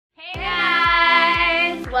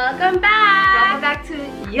Welcome back! Welcome back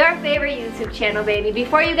to your favorite YouTube channel, baby.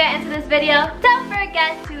 Before you get into this video, don't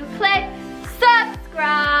forget to click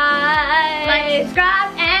subscribe. Like,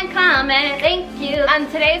 subscribe, and comment. Thank you. On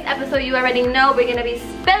today's episode, you already know we're gonna be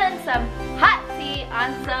spilling some hot tea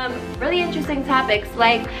on some really interesting topics,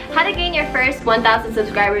 like how to gain your first 1,000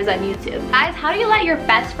 subscribers on YouTube. Guys, how do you let your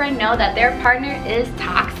best friend know that their partner is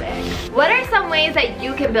toxic? What are some ways that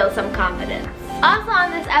you can build some confidence? Also on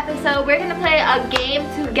this episode, we're gonna play a game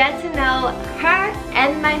to get to know her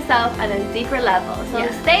and myself on a deeper level. So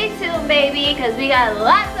stay tuned, baby, because we got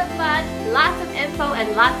lots of fun, lots of info,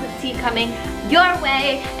 and lots of tea coming your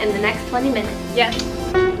way in the next 20 minutes. Yes.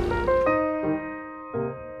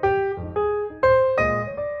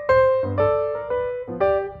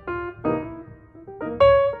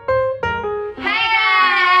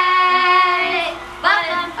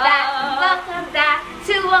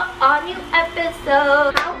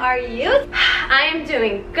 So, how are you? I am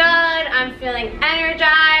doing good. I'm feeling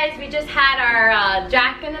energized. We just had our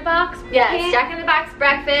Jack in the Box. Yes, Jack in the Box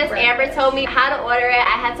breakfast. Amber told me how to order it.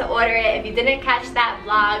 I had to order it. If you didn't catch that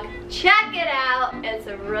vlog, check it out. It's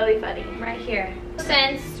really funny. Right here.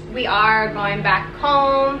 Since we are going back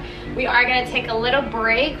home, we are going to take a little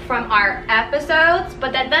break from our episodes,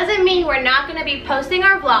 but that doesn't mean we're not going to be posting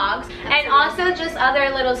our vlogs. Absolutely. And also just other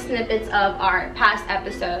little snippets of our past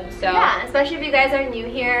episodes. So yeah, especially if you guys are new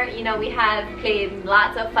here, you know, we have played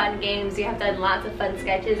lots of fun games, we have done lots of fun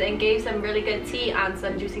sketches, and gave some really good tea on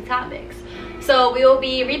some juicy topics. So we will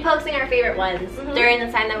be reposting our favorite ones during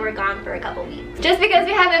the time that we're gone for a couple weeks. Just because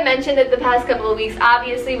we haven't mentioned it the past couple of weeks,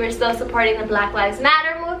 obviously we're still supporting the Black Lives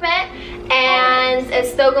Matter movement, and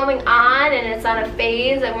it's still going on, and it's on a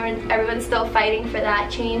phase, and everyone's still fighting for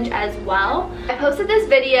that change as well. I posted this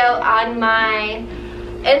video on my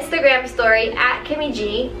Instagram story at Kimmy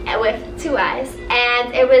G with 2 eyes,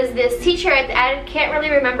 and it was this teacher, I can't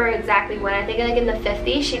really remember exactly when, I think like in the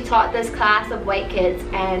 50s, she taught this class of white kids,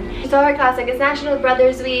 and she told her class like, it's National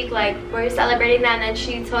Brothers Week, like we're celebrating that, and then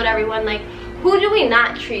she told everyone like, who do we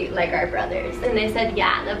not treat like our brothers? And they said,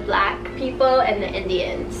 yeah, the black people and the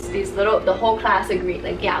Indians. The whole class agreed,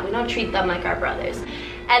 like, yeah, we don't treat them like our brothers.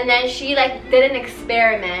 And then she like did an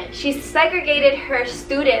experiment. She segregated her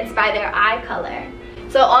students by their eye color.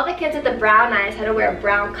 So all the kids with the brown eyes had to wear a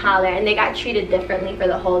brown collar, and they got treated differently for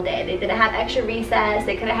the whole day. They didn't have extra recess,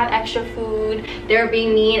 they couldn't have extra food, they were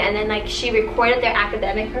being mean, and then like she recorded their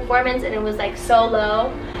academic performance, and it was like so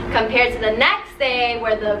low compared to the next day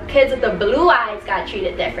where the kids with the blue eyes got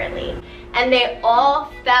treated differently. And they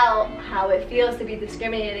all felt how it feels to be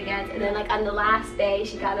discriminated against, and then like on the last day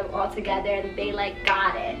she got them all together and they like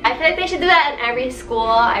got it. I feel like they should do that in every school,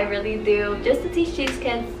 I really do, just to teach these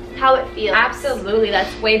kids how it feels. Absolutely,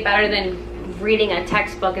 that's way better than reading a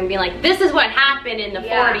textbook and being like, this is what happened in the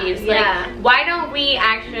 40s. Like, why don't we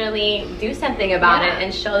actually do something about it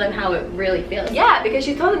and show them how it really feels? Yeah, because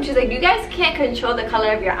she told them, she's like, you guys can't control the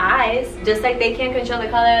color of your eyes, just like they can't control the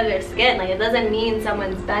color of their skin. Like, it doesn't mean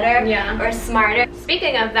someone's better or smarter.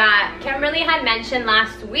 Speaking of that, Kimberly had mentioned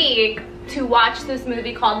last week to watch this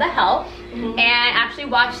movie called The Help, and I actually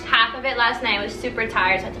watched half of it last night. I was super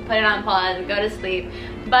tired, so I had to put it on pause and go to sleep.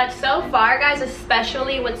 But so far, guys,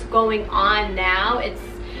 especially what's going on now, it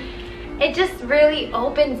just really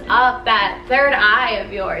opens up that third eye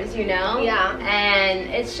of yours, you know? Yeah. And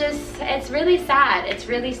it's really sad. It's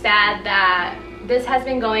really sad that this has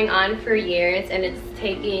been going on for years, and it's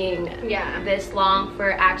taking this long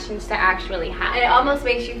for actions to actually happen. It almost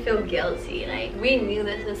makes you feel guilty. Like, we knew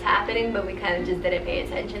this was happening, but we kind of just didn't pay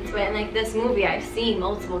attention to it. And like, this movie I've seen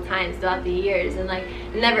multiple times throughout the years, and like,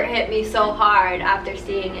 it never hit me so hard after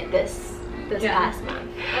seeing it this past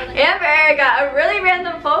month. Amber, got a really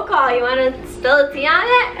random phone call. You want to spill the tea on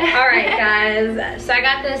it? Alright guys, so I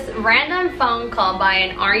got this random phone call by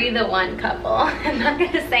an Are You the One couple. I'm not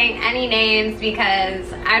going to say any names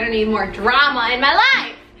because I don't need more drama in my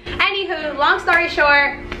life. Anywho, long story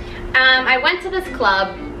short, I went to this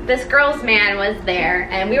club. This girl's man was there,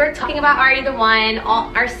 and we were talking about Are You the One,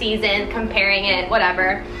 our season, comparing it,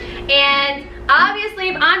 whatever. And obviously,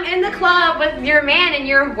 if I'm in the club with your man and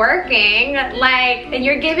you're working, like, and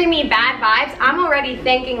you're giving me bad vibes, I'm already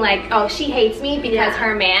thinking like, oh, she hates me because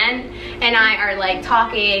her man and I are like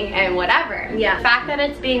talking and whatever. Yeah. The fact that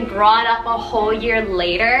it's being brought up a whole year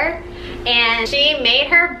later, and she made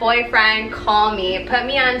her boyfriend call me, put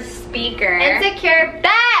me on speaker. Insecure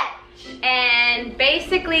bitch! and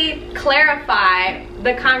basically clarify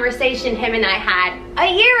the conversation him and I had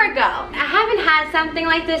a year ago. I haven't had something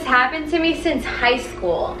like this happen to me since high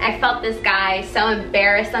school. I felt this guy so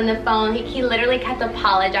embarrassed on the phone. He literally kept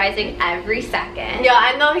apologizing every second. Yo,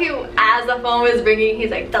 I know as the phone was ringing,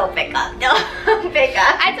 he's like, don't pick up, don't pick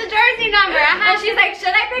up. It's a Jersey number. And she's like,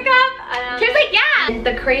 should I pick up? She was like, yeah. And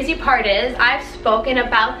the crazy part is, I've spoken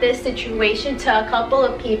about this situation to a couple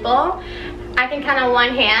of people. I can count on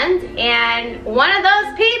one hand, and one of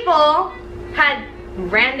those people had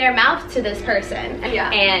ran their mouth to this person.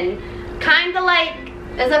 Yeah. And kind of like,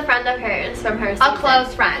 as a friend of hers from her season. A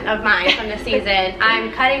close friend of mine from the season.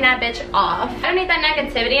 I'm cutting that bitch off. I don't need that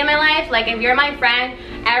negativity in my life. Like, if you're my friend,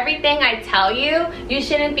 everything I tell you, you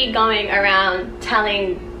shouldn't be going around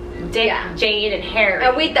telling Dick, Jade, and Harry.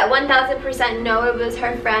 And we 1000% know it was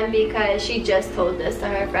her friend because she just told this to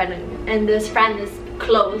her friend, and this friend is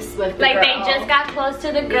close with the girl. They just got close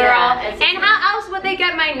to the girl. Yeah, and how else would they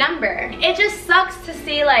get my number? It just sucks to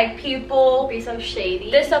see like people be so shady,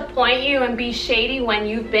 disappoint you and be shady when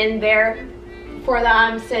you've been there for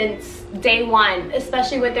them since day one,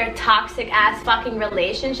 especially with their toxic ass fucking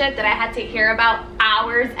relationship that I had to hear about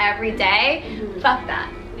hours every day. Fuck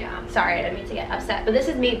that. Yeah. Sorry, I didn't mean to get upset, but this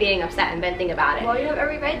is me being upset and venting about it. Well, you have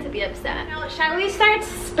every right to be upset. Now, shall we start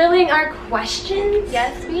spilling our questions?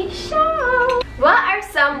 Yes, we shall. What are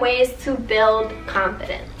some ways to build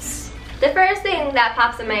confidence? The first thing that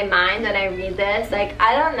pops in my mind when I read this, like,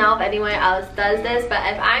 I don't know if anyone else does this, but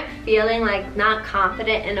if I'm feeling like not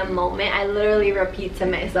confident in a moment, I literally repeat to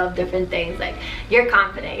myself different things like, you're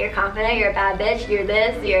confident, you're a bad bitch, you're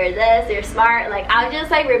this, you're smart. Like, I'll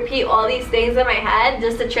just like repeat all these things in my head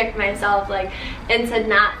just to trick myself like into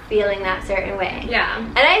not feeling that certain way. Yeah.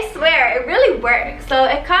 And I swear, it really works. So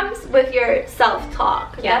it comes with your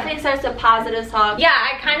self-talk. It definitely starts with positive talk. Yeah,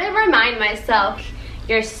 I kind of remind myself,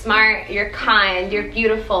 you're smart, you're kind, you're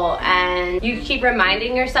beautiful, and you keep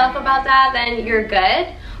reminding yourself about that, then you're good.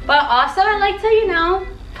 But also I like to, you know,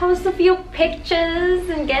 post a few pictures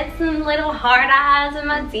and get some little hard eyes in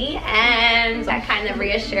my DMs. That kind of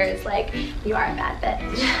reassures, like, you are a bad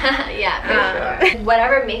bitch. Yeah, for sure.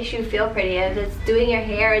 Whatever makes you feel pretty, if it's doing your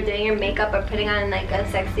hair or doing your makeup or putting on like a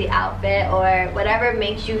sexy outfit or whatever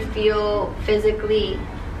makes you feel physically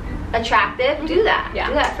attractive, do that. Yeah.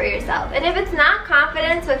 Do that for yourself. And if it's not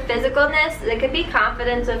confidence with physicalness, it could be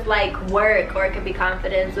confidence with like work, or it could be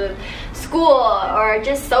confidence with school, or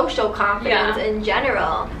just social confidence in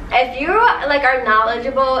general. If you like are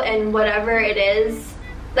knowledgeable in whatever it is,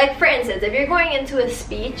 like for instance, if you're going into a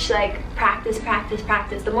speech, like practice.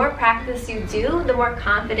 The more practice you do, the more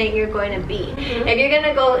confident you're going to be. If you're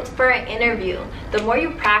gonna go for an interview, the more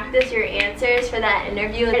you practice your answers for that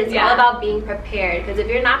interview, it's all about being prepared. Because if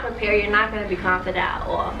you're not prepared, you're not gonna be confident at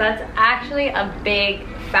all. That's actually a big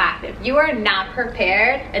fact. If you are not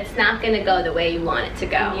prepared, it's not gonna go the way you want it to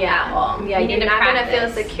go at all. Yeah, you're not gonna feel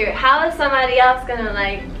secure. How is somebody else gonna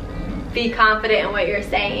like be confident in what you're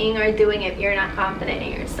saying or doing if you're not confident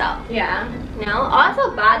in yourself? Yeah. You know,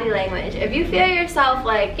 also body language. If you feel yourself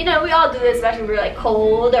like, you know, we all do this, especially if we're like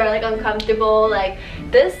cold or like uncomfortable, like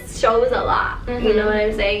this shows a lot. You know what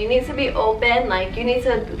I'm saying? You need to be open, like you need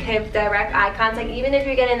to have direct eye contact, even if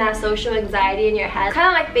you're getting that social anxiety in your head. Kind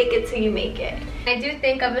of like fake it till you make it. I do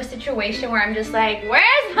think of a situation where I'm just like,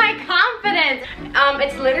 where's my confidence?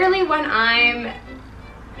 It's literally when I'm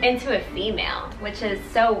into a female, which is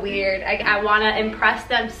so weird. I want to impress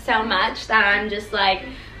them so much that I'm just like,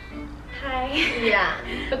 hi. Yeah.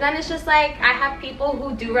 But then it's just like, I have people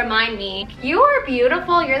who do remind me, you are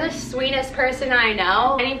beautiful, you're the sweetest person I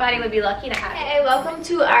know. Anybody would be lucky to have you. Hey, welcome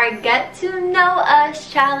to our Get to Know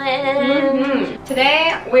Us challenge.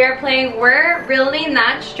 Today we are playing We're Really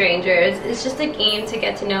Not Strangers. It's just a game to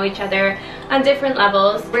get to know each other on different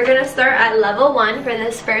levels. We're gonna start at level 1 for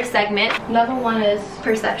this first segment. Level 1 is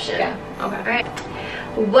perception. Yeah. Okay. All right.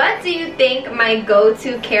 What do you think my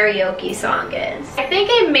go-to karaoke song is? I think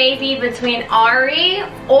it may be between Ari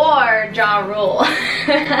or Ja Rule.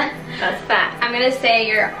 That's fact. I'm gonna say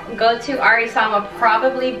your go-to Ari song will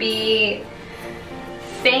probably be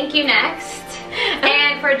Thank You Next.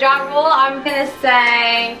 And for Ja Rule, I'm gonna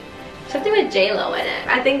say something with J-Lo in it.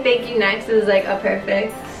 I think Thank You Next is like a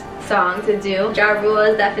perfect song to do. Ja Rule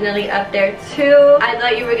is definitely up there too. I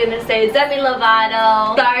thought you were gonna say Demi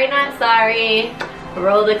Lovato. Sorry Not Sorry.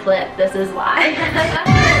 Roll the clip, this is why.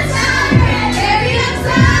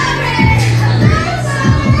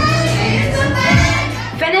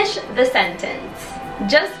 Finish the sentence.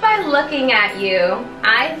 Just by looking at you,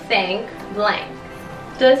 I think blank.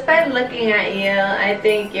 Just by looking at you, I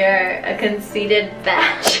think you're a conceited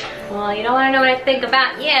bitch. Well, you don't want to know what I think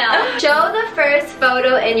about you. Show the first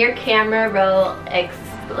photo in your camera roll.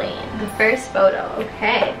 Explain. The first photo.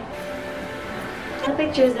 Okay. The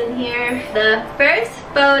pictures in here. The first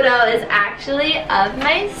photo is actually of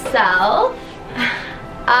myself.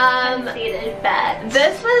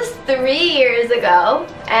 This was 3 years ago,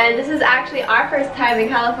 and this is actually our first time in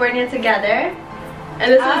California together. And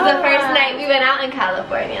this was the first night we went out in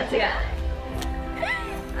California together.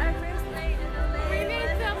 Our first night in LA. We made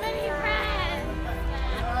so many friends.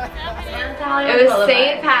 It was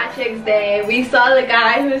St. Patrick's Day. We saw the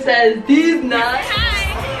guy who says, "These nuts."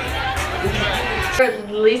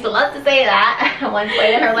 Lisa loved to say that at one point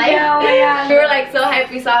in her life. Yeah, oh my God. We were like so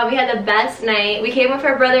hyped. We saw him. We had the best night. We came with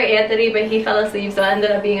her brother Anthony, but he fell asleep, so it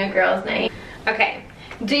ended up being a girls' night. Okay.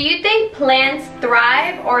 Do you think plants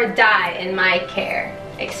thrive or die in my care?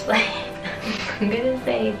 Explain. I'm gonna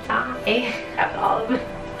say die. Grabbed all of them.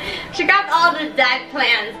 She grabbed all the dead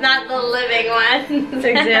plants, not the living ones.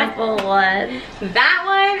 Example one. That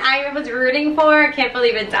one I was rooting for. I can't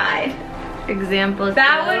believe it died. Example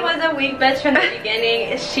that two. one was a weak bitch from the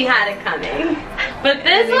beginning. She had it coming. But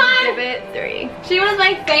this one, Exhibit 3. she was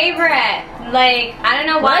my favorite. Like, I don't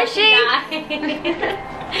know why Was she died.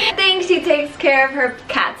 I think she takes care of her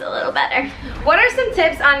cats a little better. What are some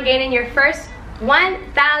tips on gaining your first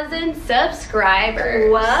 1,000 subscribers?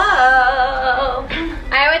 Whoa.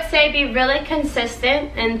 I would say be really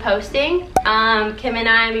consistent in posting. Kim and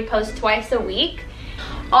I, we post twice a week.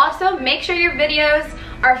 Also, make sure your videos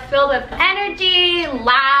are filled with energy,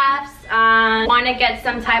 laughs, want to get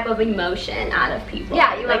some type of emotion out of people.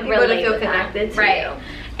 Yeah, you want people to feel with them. connected to right. you.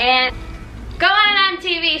 And go on an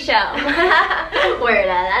MTV show. Word,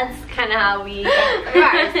 that's kind of how we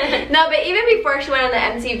got. No, but even before she went on the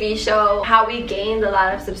MTV show, how we gained a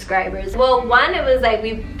lot of subscribers. Well, one, it was like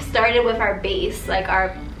we started with our base, like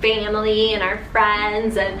our family and our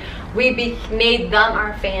friends, and we made them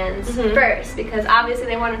our fans first, because obviously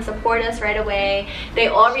they want to support us right away. They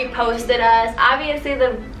all reposted us. Obviously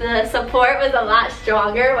the support was a lot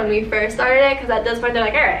stronger when we first started it, because at this point they're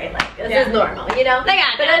like, all right, like this is normal, you know? They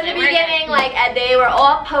got but at the beginning, like they were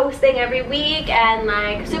all posting every week and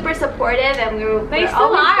like super supportive, and we were They still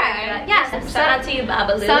always are. Yes. Shout out to you,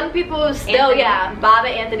 Baba Lou. Some people still, Anthony. yeah. Baba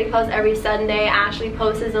Anthony posts every Sunday. Ashley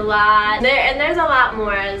posts a lot. And there's a lot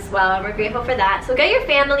more as well, and we're grateful for that. So get your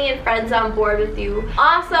family and friends on board with you.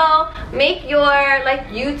 Also, make your like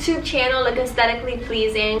YouTube channel look aesthetically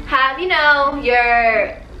pleasing. Have, you know,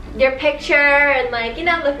 your picture and like, you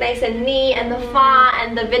know, look nice and neat, and the font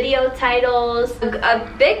and the video titles. A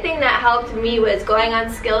big thing that helped me was going on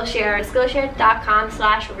Skillshare,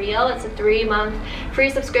 skillshare.com/real. It's a 3-month free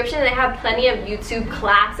subscription. They have plenty of YouTube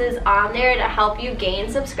classes on there to help you gain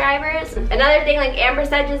subscribers. Another thing, like Amber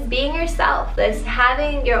said, just being yourself. This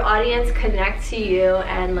having your audience connect to you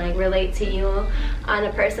and like relate to you on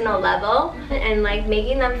a personal level, and like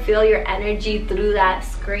making them feel your energy through that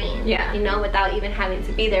screen. Yeah. You know, without even having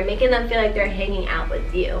to be there, making them feel like they're hanging out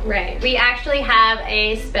with you. Right. We actually have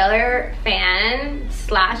a Spiller fan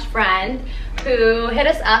 / friend who hit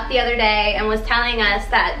us up the other day and was telling us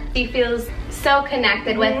that she feels so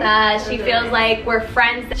connected with us. She feels like we're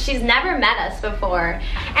friends. She's never met us before.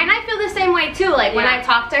 And I feel the same way too. Like when I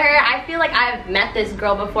talk to her, I feel like I've met this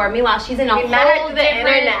girl before. Meanwhile, she's in a whole different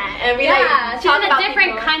internet, and we like she's in a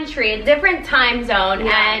different country, a different time zone,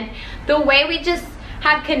 and the way we just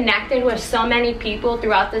have connected with so many people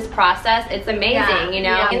throughout this process, it's amazing, you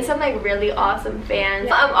know? And some like really awesome fans.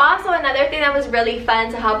 Also, another thing that was really fun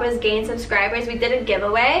to help us gain subscribers, we did a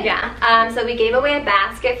giveaway. So we gave away a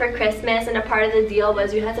basket for Christmas, and a part of the deal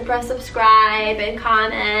was you had to press subscribe and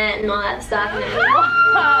comment and all that stuff. And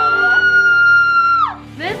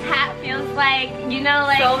this hat feels like, you know,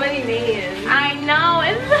 like so many names. I know,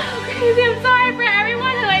 it's so crazy. I'm sorry for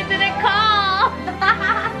everyone who I didn't call.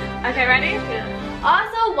 Okay, ready? Yeah.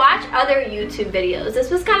 Also, watch other YouTube videos.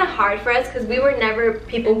 This was kind of hard for us because we were never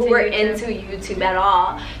people who were into YouTube at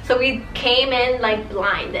all. So we came in like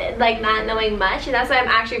blinded, like not knowing much, and that's why I'm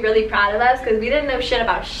actually really proud of us, because we didn't know shit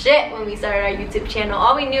about shit when we started our YouTube channel.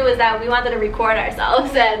 All we knew was that we wanted to record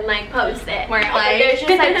ourselves and like post it. We're like, there's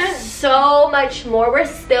just like so much more. We're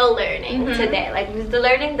still learning today. Like the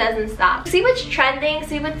learning doesn't stop. See what's trending,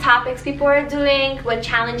 see what topics people are doing, what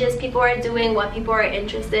challenges people are doing, what people are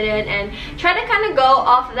interested in, and try to kind of go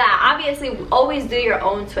off of that. Obviously, always do your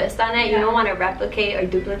own twist on it. You don't want to replicate or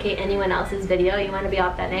duplicate anyone else's video. You want to be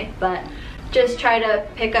authentic, but just try to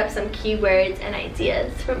pick up some keywords and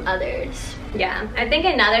ideas from others. Yeah, I think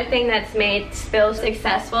another thing that's made Spill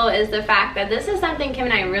successful is the fact that this is something Kim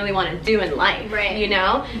and I really want to do in life, you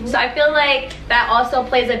know? So I feel like that also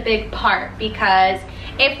plays a big part, because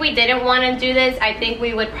if we didn't want to do this, I think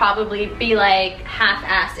we would probably be like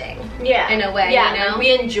half-assing. Yeah. In a way, yeah, you know? like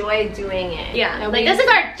we enjoy doing it. Yeah, like this is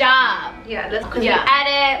our job. Yeah, Because we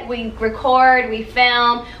edit, we record, we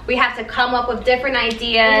film, we have to come up with different ideas.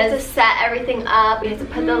 We have to set everything up, we have to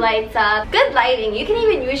put the lights up. Good lighting, you can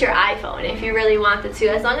even use your iPhone if you really wanted to.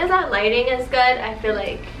 As long as that lighting is good, I feel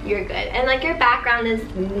like you're good. And like your background is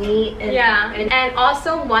neat. And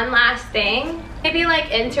also one last thing, maybe like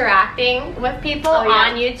interacting with people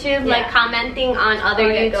on YouTube, like commenting on other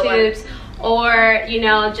YouTubes, or you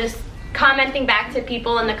know, just commenting back to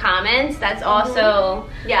people in the comments. That's also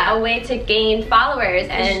a way to gain followers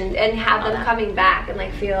and have them coming back and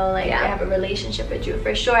like feel like they have a relationship with you,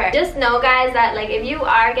 for sure. Just know, guys, that like if you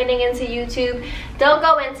are getting into YouTube, don't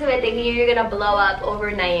go into it thinking you're gonna blow up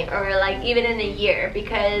overnight or like even in a year,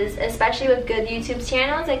 because especially with good YouTube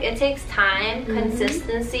channels, like it takes time,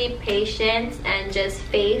 consistency, patience, and just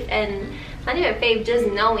faith, and not even faith, just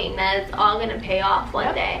knowing that it's all gonna pay off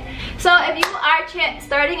one day. So if you are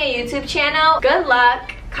starting a YouTube channel, good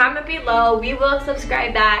luck. Comment below, we will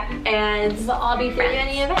subscribe back, and we'll all be friends.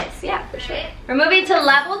 Give you any advice, yeah, for sure. We're moving to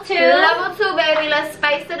level 2. Level 2, baby, let's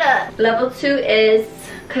spice it up. Level 2 is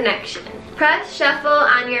connection. Press shuffle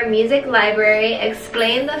on your music library.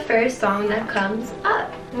 Explain the first song that comes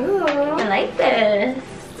up. Ooh, I like this.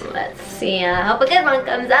 Let's see, I hope a good one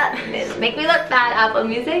comes up. Make me look bad, Apple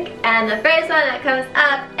Music. And the first one that comes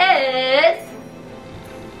up is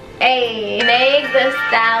Meg Thee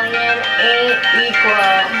Stallion, Ain't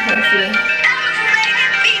Equal. Let's see.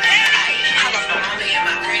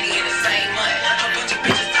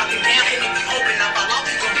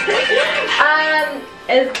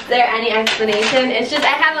 Is there any explanation? It's just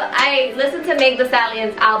I listened to Meg Thee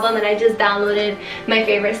Stallion's album, and I just downloaded my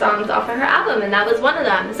favorite songs off of her album, and that was one of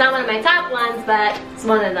them. It's not one of my top ones, but it's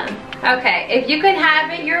one of them. Okay, if you could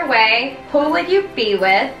have it your way, who would you be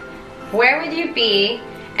with? Where would you be?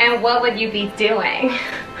 And what would you be doing?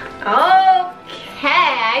 Okay,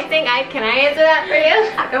 I think can I answer that for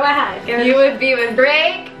you? Go ahead. You would be with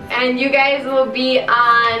Drake, and you guys will be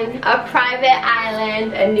on a private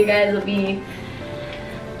island, and you guys will be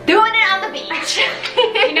doing it on the beach.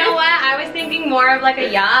 You know what? I was thinking more of like a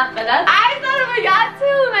yacht, but I thought of a yacht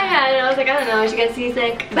too in my head, and I was like, I don't know, I should get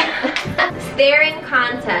seasick. Staring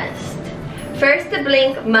contest. First to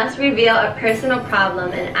blink must reveal a personal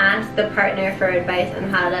problem and ask the partner for advice on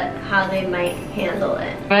how they might handle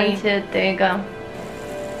it. 1, 2, 3, go.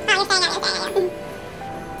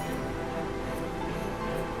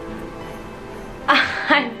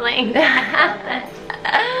 I'm playing that.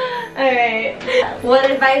 Alright. What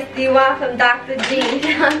advice do you want from Dr. G?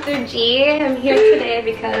 Dr. G, I'm here today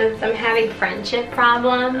because I'm having friendship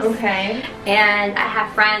problems. Okay. And I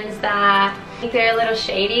have friends that think they're a little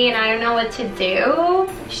shady and I don't know what to do.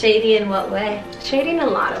 Shady in what way? Shady in a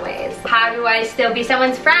lot of ways. How do I still be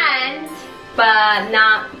someone's friend, but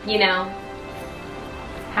not, you know,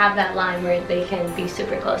 have that line where they can be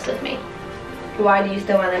super close with me? Why do you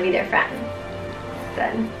still want to be their friend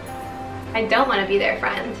then? I don't want to be their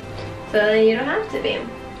friend. So then you don't have to be.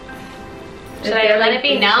 Should I let it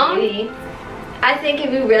be known? Shady. I think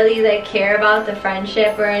if you really like care about the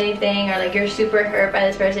friendship or anything, or like you're super hurt by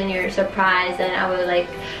this person, you're surprised, then I would like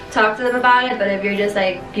talk to them about it. But if you're just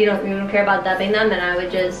like you don't care about dubbing them, then I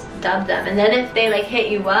would just dub them. And then if they like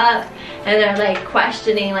hit you up and they're like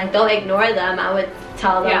questioning, like don't ignore them, I would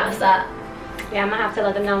tell them what's up. Yeah, I'm gonna have to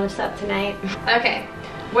let them know what's up tonight. Okay,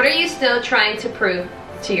 what are you still trying to prove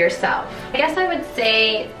to yourself? I guess I would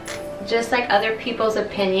say just like other people's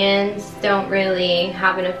opinions don't really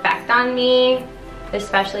have an effect on me,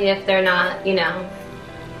 especially if they're not, you know,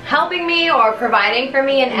 helping me or providing for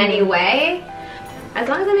me in any way. As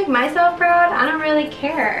long as I make myself proud, I don't really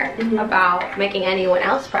care about making anyone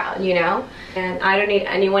else proud, you know? And I don't need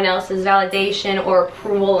anyone else's validation or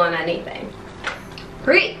approval on anything.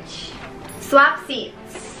 Preach. Swap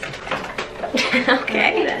seats.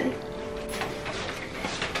 Okay then.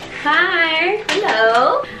 Hi.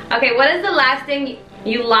 Hello. Okay, what is the last thing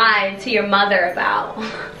you lied to your mother about?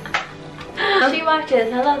 She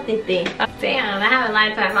watches. Hello, Titi. Damn, I haven't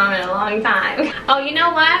lied to my mom in a long time. Oh, you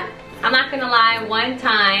know what? I'm not gonna lie. One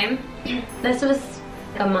time, this was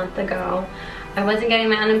a month ago, I wasn't getting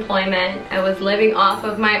my unemployment. I was living off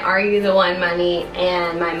of my Are You the One money,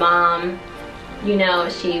 and my mom, you know,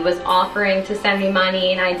 she was offering to send me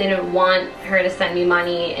money and I didn't want her to send me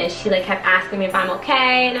money, and she like kept asking me if I'm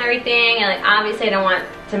okay and everything, and like obviously I don't want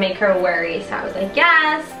to make her worry, so I was like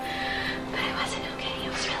yes, but I wasn't okay. I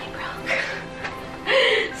was really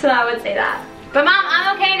broke. So I would say that. But mom,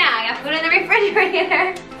 I'm okay now. I got food in the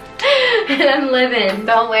refrigerator and I'm living.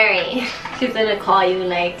 Don't worry. She's gonna call you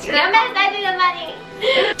like, I'm gonna send you the money.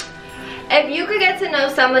 If you could get to know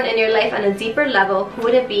someone in your life on a deeper level, who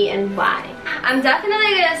would it be and why? I'm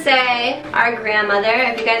definitely gonna say our grandmother.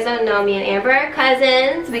 If you guys don't know, me and Amber are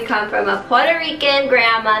cousins. We come from a Puerto Rican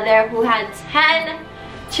grandmother who had 10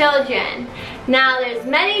 children. Now there's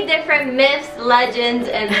many different myths, legends,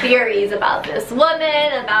 and theories about this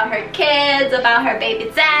woman, about her kids, about her baby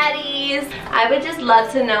daddies. I would just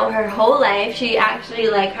love to know her whole life. She actually,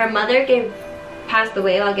 like, her mother passed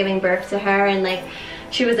away while giving birth to her, and like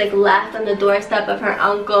she was like left on the doorstep of her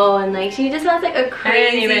uncle, and like she just has like a crazy...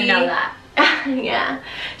 I didn't even know that. Yeah,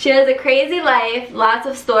 she has a crazy life, lots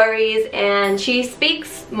of stories, and she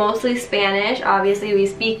speaks mostly Spanish. Obviously we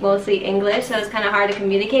speak mostly English, so it's kind of hard to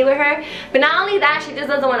communicate with her. But not only that, she just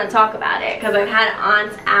doesn't want to talk about it, because I've had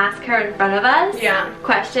aunts ask her in front of us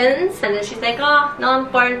questions, and then she's like, oh, no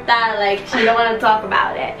importa, like she don't want to talk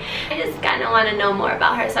about it. I just kind of want to know more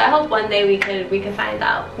about her, so I hope one day we could find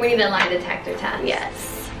out. We need a lie detector test. Yes.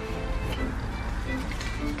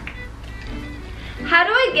 How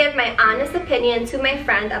do I give my honest opinion to my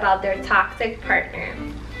friend about their toxic partner?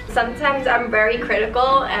 Sometimes I'm very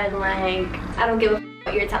critical, and like I don't give a f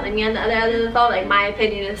what you're telling me on the other end of the phone. Like my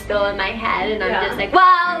opinion is still in my head, and I'm just like,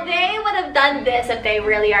 well, they would have done this if they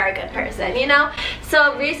really are a good person, you know?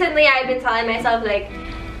 So recently I've been telling myself, like,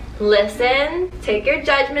 listen, take your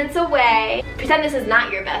judgments away, pretend this is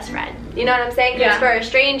not your best friend. You know what I'm saying? Because for a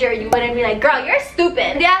stranger, you wouldn't be like, girl, you're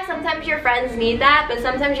stupid. Yeah, sometimes your friends need that, but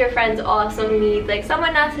sometimes your friends also need like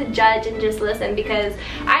someone not to judge and just listen, because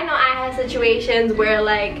I know I have situations where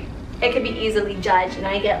like it could be easily judged, and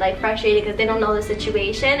I get like frustrated because they don't know the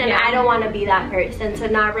situation, and I don't want to be that person to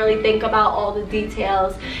not really think about all the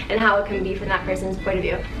details and how it can be from that person's point of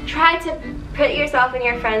view. Try to put yourself in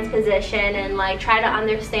your friend's position and like try to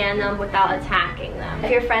understand them without attacking them. If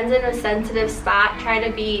your friend's in a sensitive spot, try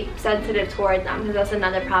to be sensitive toward them, because that's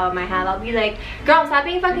another problem I have. I'll be like, girl, stop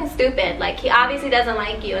being fucking stupid. Like, he obviously doesn't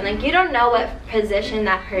like you, and like you don't know what position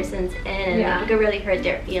that person's in, and like, you could really hurt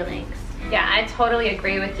their feelings. Yeah, I totally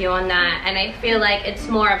agree with you on that, and I feel like it's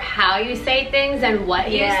more of how you say things than what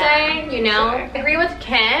you say, you know? I agree with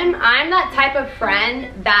Kim. I'm that type of friend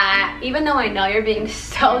that even though I know you're being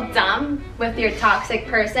so dumb with your toxic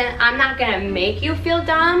person, I'm not gonna make you feel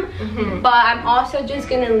dumb, but I'm also just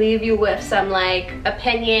gonna leave you with some like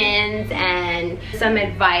opinions and some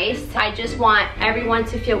advice. I just want everyone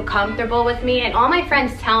to feel comfortable with me, and all my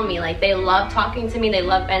friends tell me like they love talking to me, they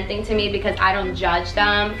love venting to me, because I don't judge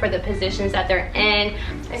them for the position that they're in.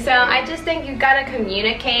 So I just think you gotta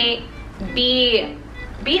communicate,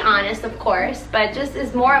 be honest, of course, but just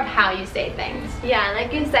is more of how you say things. Yeah,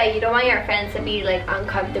 like you said, you don't want your friends to be like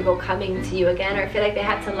uncomfortable coming to you again, or feel like they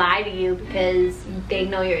have to lie to you because they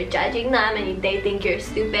know you're judging them and they think you're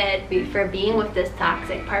stupid for being with this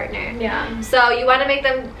toxic partner. Yeah. So you want to make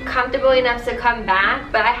them comfortable enough to come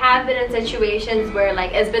back, but I have been in situations where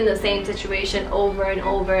like it's been the same situation over and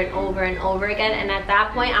over and over and over again, and at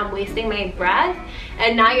that point I'm wasting my breath,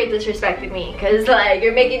 and now you're disrespecting me, because like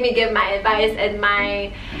you're making me give my advice and my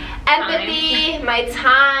empathy, my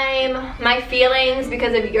time, my feelings,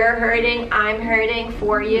 because if you're hurting, I'm hurting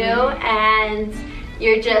for you, and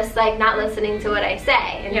you're just like not listening to what I say,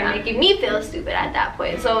 and you're making me feel stupid at that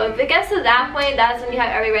point. So if it gets to that point, that's when you have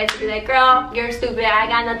every right to be like, girl, you're stupid, I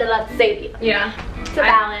got nothing left to say to you. Yeah. It's a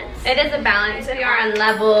balance. It is a balance. We are on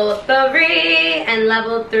level 3, and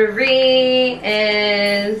level 3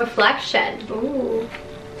 is reflection. Ooh.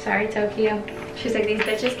 Sorry, Tokyo. She's like, these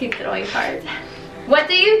bitches keep throwing cards. What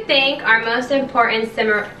do you think our most important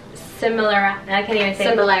similarity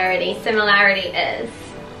is?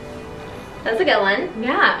 That's a good one.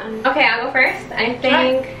 Yeah. Okay, I'll go first. I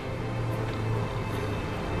think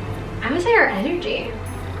I would say our energy.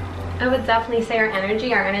 I would definitely say our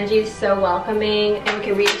energy. Our energy is so welcoming, and we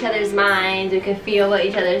can read each other's minds. We can feel what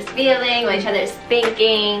each other's feeling, what each other's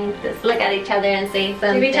thinking. Just look at each other and say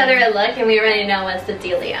something. Give each other a look, and we already know what's the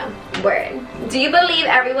dealio. Word. Do you believe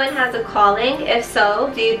everyone has a calling? If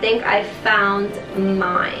so, do you think I found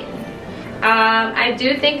mine? I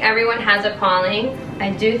do think everyone has a calling. I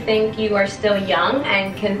do think you are still young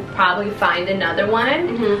and can probably find another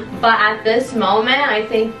one. But at this moment, I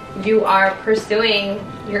think you are pursuing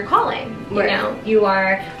your calling. You know, you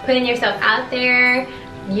are putting yourself out there,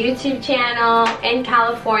 YouTube channel in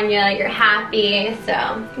California, you're happy,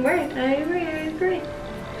 so. Word, I agree.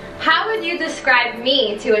 How would you describe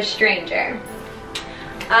me to a stranger?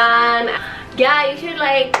 Yeah, you should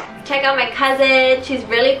like check out my cousin. She's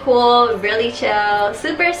really cool, really chill,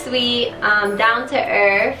 super sweet, down to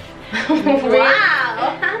earth.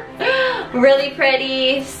 Wow. Really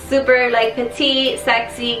pretty, super like petite,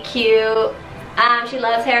 sexy, cute. She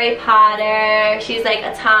loves Harry Potter. She's like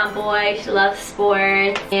a tomboy. She loves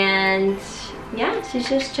sports. And yeah, she's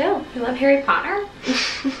just chill. You love Harry Potter?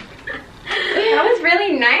 That was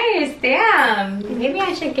really nice. Damn. Maybe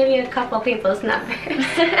I should give you a couple people's numbers.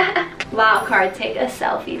 Wild card, take a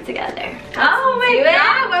selfie together. Oh my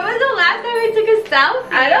god, when was the last time we took a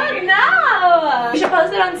selfie? I don't know. We should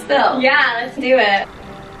post it on Spill. Yeah, let's do it.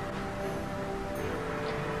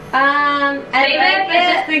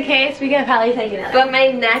 Just in case, we could probably take another. But my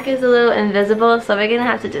neck is a little invisible, so we're gonna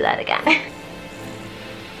have to do that again.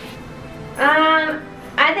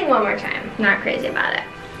 I think one more time. Not crazy about it.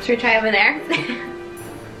 Should we try over there?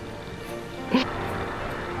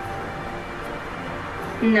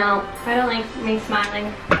 No. I don't like me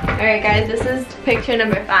smiling. Alright guys, this is picture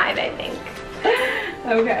number 5, I think.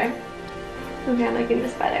 Okay. Okay, I'm liking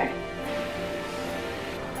this better.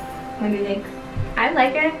 What do you think? I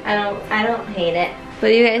like it. I don't hate it. What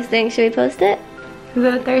do you guys think? Should we post it? Is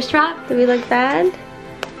it a thirst trap? Do we look bad?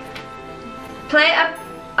 Play up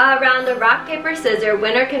around the rock, paper, scissors.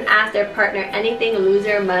 Winner can ask their partner anything,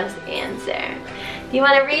 loser must answer. Do you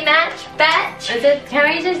want a rematch? Fetch? Can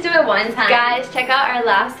we just do it one time? Guys, check out our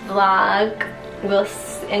last vlog.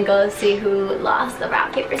 And go see who lost the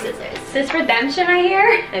rock, paper, scissors. Is this redemption I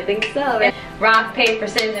hear? I think so. Rock, paper,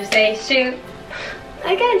 scissors, say shoot.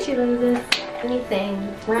 Again, she loses.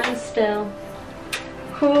 Anything. Run still.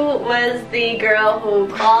 Who was the girl who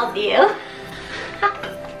called you?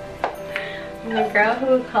 The girl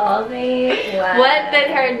who called me was... What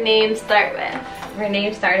did her name start with? Her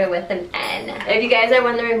name started with an N. If you guys are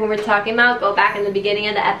wondering who we're talking about, go back in the beginning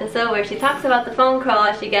of the episode where she talks about the phone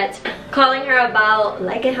call she gets calling her about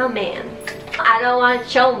liking her man. I don't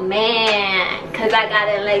want your man, cause I got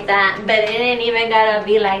it like that, but it ain't even gotta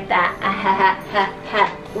be like that.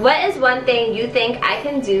 What is one thing you think I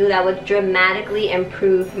can do that would dramatically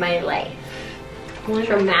improve my life?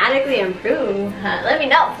 Dramatically improve? Let me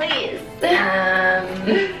know, please.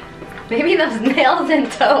 Maybe those nails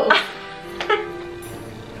and toes.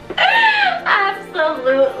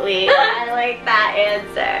 Absolutely. I like that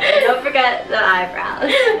answer. And don't forget the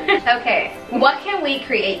eyebrows. Okay, what can we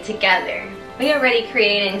create together? We are already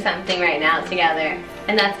creating something right now together,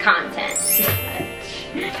 and that's content.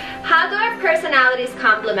 How do our personalities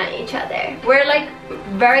complement each other? We're like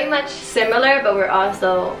very much similar, but we're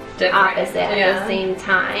also opposite at the same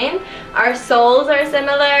time. Our souls are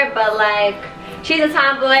similar, but like she's a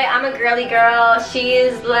tomboy, I'm a girly girl.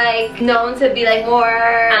 She's like known to be like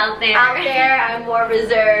more out there. I'm more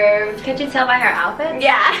reserved. Can't you tell by her outfits?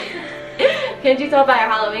 Yeah. Can't you tell by our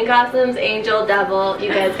Halloween costumes? Angel, devil, you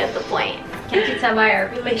guys get the point. Can't you tell by our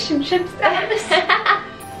relationship status?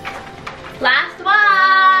 Last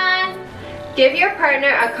one. Give your partner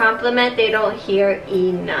a compliment they don't hear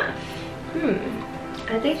enough.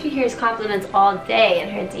 I think she hears compliments all day in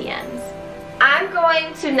her DMs. I'm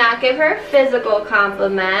going to not give her a physical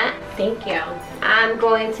compliment. Thank you. I'm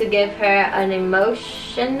going to give her an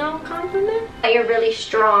emotional compliment. That you're really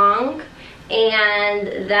strong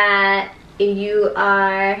and that you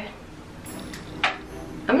are...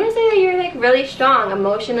 I'm gonna say that you're like really strong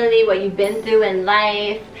emotionally, what you've been through in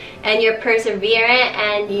life, and you're perseverant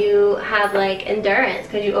and you have like endurance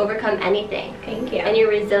because you overcome anything. Thank you. And you're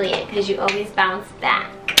resilient because you always bounce back.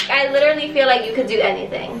 I literally feel like you could do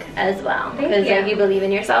anything as well because like you believe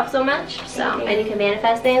in yourself so much. So and you can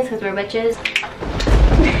manifest things because we're witches.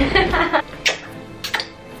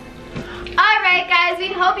 Alright guys, we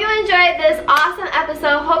hope you enjoyed this awesome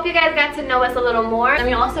episode. Hope you guys got to know us a little more. And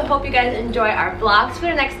we also hope you guys enjoy our vlogs for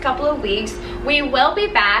the next couple of weeks. We will be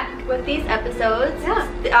back with these episodes.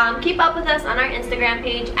 Keep up with us on our Instagram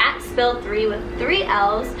page at Spill3 with 3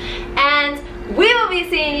 L's. And we will be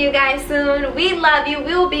seeing you guys soon. We love you.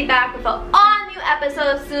 We will be back with an all new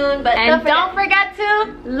episode soon. But don't forget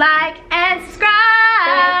to like,